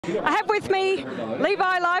I have with me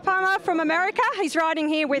Levi Leipheimer from America. He's riding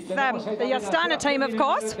here with the Astana team, of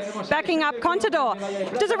course, backing up Contador.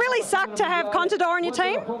 Does it really suck to have Contador on your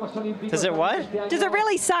team? Does it what? Does it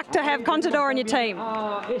really suck to have Contador on your team?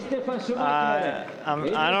 I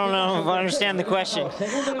don't know if I understand the question.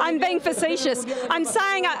 I'm being facetious. I'm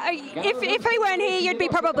saying if he weren't here, you'd be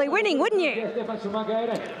probably winning, wouldn't you?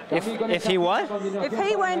 If he what? If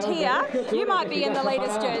he weren't here, you might be in the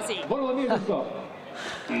leader's jersey.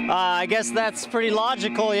 I guess that's pretty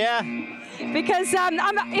logical, yeah. Because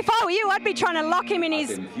if I were you, I'd be trying to lock him in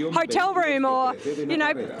his hotel room or, you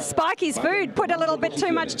know, spike his food, put a little bit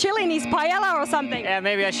too much chili in his paella or something. Yeah,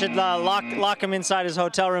 maybe I should lock him inside his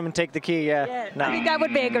hotel room and take the key, yeah. No. I think that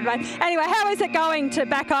would be a good one. Anyway, how is it going to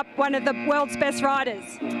back up one of the world's best riders?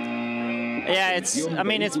 Yeah,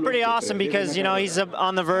 it's pretty awesome because, you know, he's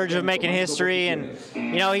on the verge of making history and,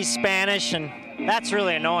 you know, he's Spanish and that's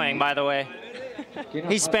really annoying, by the way.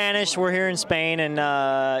 He's Spanish, we're here in Spain, and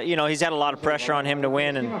you know, he's had a lot of pressure on him to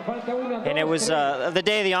win, and it was the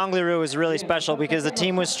day of the Angliru was really special because the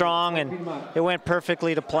team was strong and it went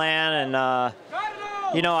perfectly to plan, and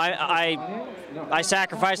you know, I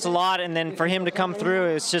sacrificed a lot, and then for him to come through,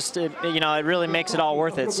 it's just, you know, it really makes it all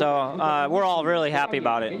worth it. So we're all really happy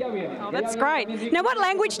about it. Oh, that's great. Now, what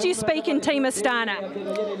language do you speak in Team Astana?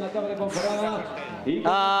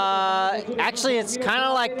 Actually, it's kind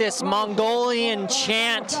of like this Mongolian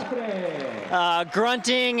chant,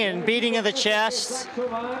 grunting and beating of the chest.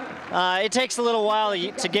 It takes a little while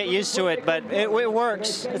to get used to it, but it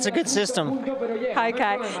works. It's a good system.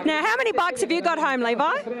 Okay. Now, how many bikes have you got home,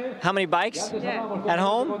 Levi? How many bikes? Yeah. At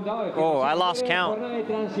home? Oh, I lost count.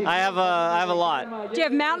 I have a lot. Do you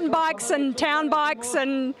have mountain bikes and town bikes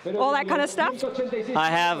and all that kind of stuff?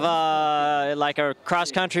 I have like a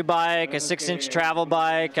cross-country bike, a 6-inch travel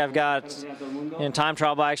bike. I've got, you know, time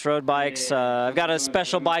trial bikes, road bikes. I've got a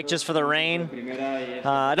special bike just for the rain.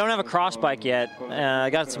 I don't have a cross bike yet. I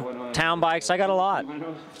got some town bikes. I got a lot.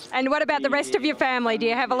 And what about the rest of your family? Do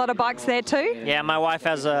you have a lot of bikes there too? Yeah, my wife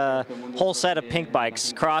has a whole set of pink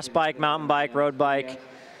bikes: cross bike, mountain bike, road bike.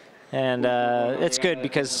 And it's good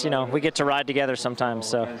because, you know, we get to ride together sometimes.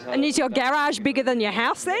 So. And is your garage bigger than your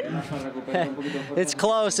house then? It's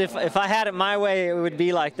close. If I had it my way, it would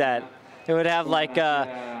be like that. It would have like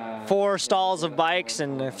 4 stalls of bikes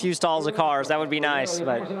and a few stalls of cars. That would be nice.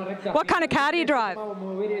 But what kind of car do you drive?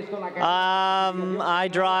 I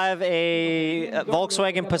drive a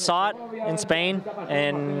Volkswagen Passat in Spain,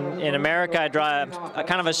 and in America I drive. I'm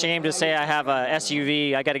kind of ashamed to say I have a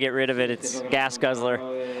SUV. I got to get rid of it. It's a gas guzzler.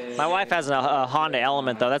 My wife has a Honda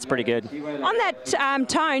Element, though. That's pretty good. On that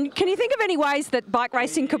tone, can you think of any ways that bike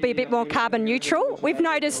racing could be a bit more carbon neutral? We've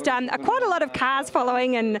noticed quite a lot of cars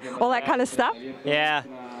following and all that kind of stuff. Yeah.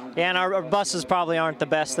 Yeah, and our buses probably aren't the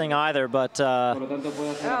best thing either, but,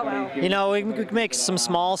 you know, we can make some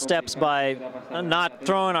small steps by not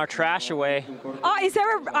throwing our trash away. Oh,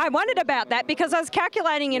 I wondered about that because I was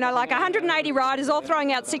calculating, you know, like 180 riders all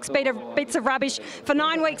throwing out 6 bits of rubbish for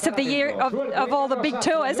 9 weeks of the year of all the big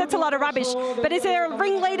tours. That's a lot of rubbish. But is there a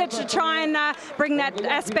ringleader to try and bring that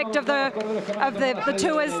aspect of the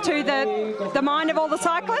tours to the mind of all the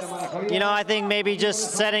cyclists? You know, I think maybe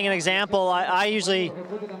just setting an example.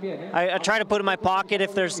 I try to put it in my pocket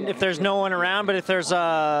if there's no one around, but if there's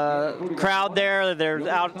a crowd there, they're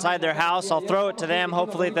outside their house, I'll throw it to them,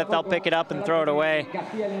 hopefully that they'll pick it up and throw it away.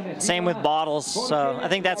 Same with bottles, so I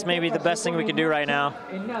think that's maybe the best thing we can do right now.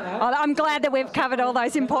 Well, I'm glad that we've covered all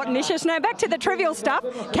those important issues. Now back to the trivial stuff.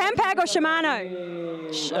 Campag or Shimano?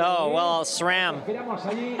 Oh, well, SRAM.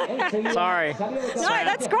 Sorry. No,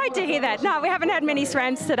 that's great to hear that. No, we haven't had many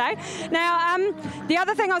SRAMs today. Now, the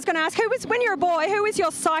other thing I was going to ask, when you were a boy, who was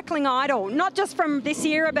your cycling idol? Not just from this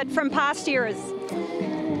era, but from past eras.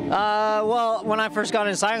 Well, when I first got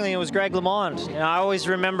into cycling, it was Greg LeMond. You know, I always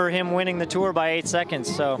remember him winning the Tour by 8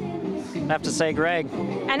 seconds, so I have to say Greg.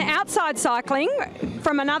 And outside cycling,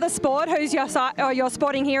 from another sport, who's your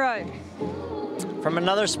sporting hero? From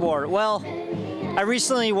another sport? Well, I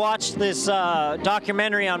recently watched this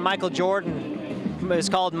documentary on Michael Jordan. It's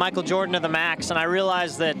called Michael Jordan of the Max, and I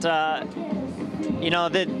realized that you know,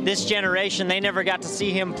 this generation, they never got to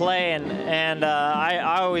see him play, and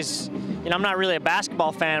I always, you know, I'm not really a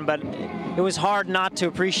basketball fan, but it was hard not to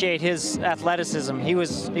appreciate his athleticism. He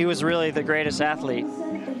was really the greatest athlete.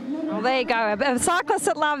 Well, there you go, a cyclist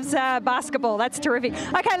that loves basketball. That's terrific.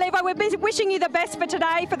 Okay, Levi, we're wishing you the best for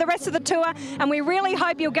today, for the rest of the tour, and we really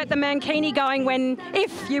hope you'll get the Mankini going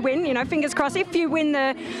if you win, you know, fingers crossed, if you win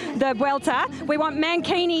the Vuelta. We want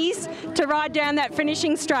Mankinis to ride down that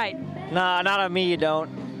finishing straight. No, not on me, you don't.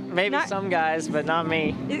 Maybe some guys, but not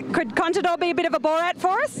me. Could Contador be a bit of a Borat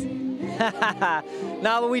for us?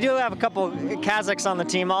 No, but we do have a couple Kazakhs on the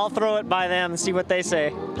team. I'll throw it by them and see what they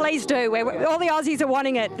say. Please do. All the Aussies are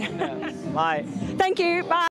wanting it. Bye. Thank you. Bye.